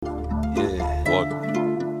Yeah.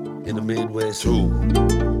 1. In the Midwest. 2.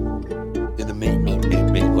 In the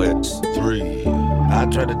Midwest. 3. I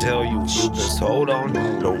try to tell you, just hold on,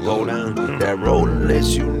 don't go down that road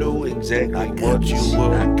unless you know exactly what you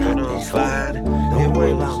were gonna find. It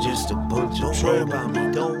was just a bunch of trouble.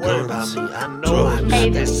 Don't worry about me. I know I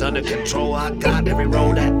got this under control. I got every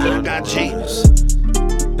road that I got Jesus.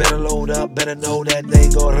 Better load up, better know that they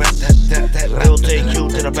go rat-tat-tat-tat. They'll take you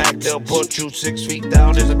to the back, they'll put you 6 feet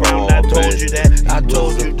down in the ground. I told you that, I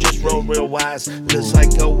told you just roll real wise, just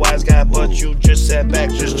like a wise guy. But you just sat back,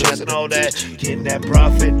 just chasing all that, getting that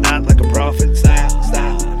profit, not like a prophet. Style.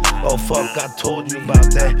 Oh fuck, I told you about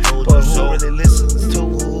that. But who really listens to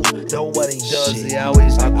who? Nobody does. They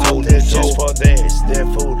always out there just for theirs. It's their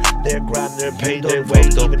food, their grind, their pay, their way.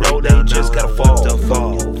 Even though they just gotta fall.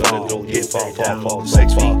 Fall.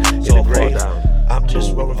 6 feet in the grave. I'm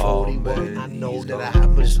just rolling 40, but I know that I have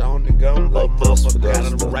much on the go. But motherfucker got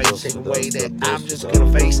on the right same way that I'm just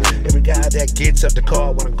gonna face every guy that gets up the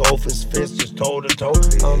car wanna go for his fist, just toe to toe.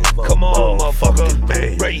 Come on,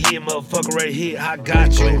 motherfucker, right here, motherfucker, right here. I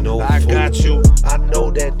got you, I got you. I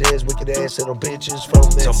know that there's wicked ass little bitches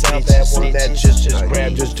from that south that want that just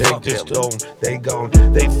grab, just take this stone. They gone,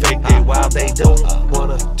 they fake it while they don't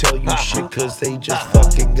wanna tell you shit, cause they just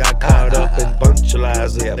fucking got caught up in bunch of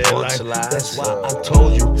lies in their life. That's why I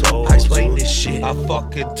told you, I explained this shit. I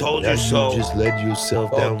fucking told you so. You just let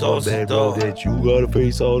yourself down on that road that you gotta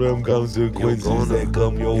face all them consequences that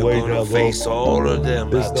come your way. Now face all of them.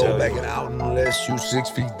 There's no backing out unless you 6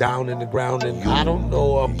 feet down in the ground. And I don't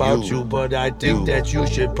know about you, but I think that you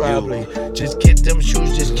should probably just get them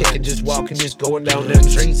shoes, just kicking, just walking, just going down them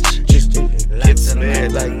streets. Just get the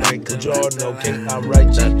man like Michael Jordan. Okay, I'm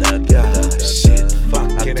right, shit,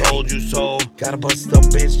 fucking I told you so. Gotta bust up,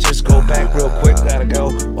 bitch, just go back real quick. Gotta go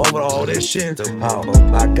over all this shit. Oh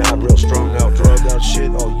my God, real strung out, drugged out shit.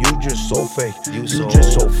 Oh, you just so fake. You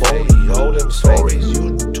just so phony. All them stories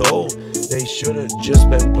you told, they should've just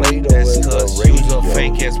been played on. That's cause you's a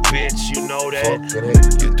fake ass bitch, you know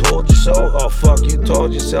that. You told you so. Oh fuck, you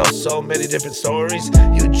told yourself so many different stories.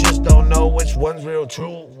 You just don't know which one's real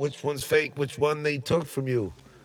true, which one's fake, which one they took from you.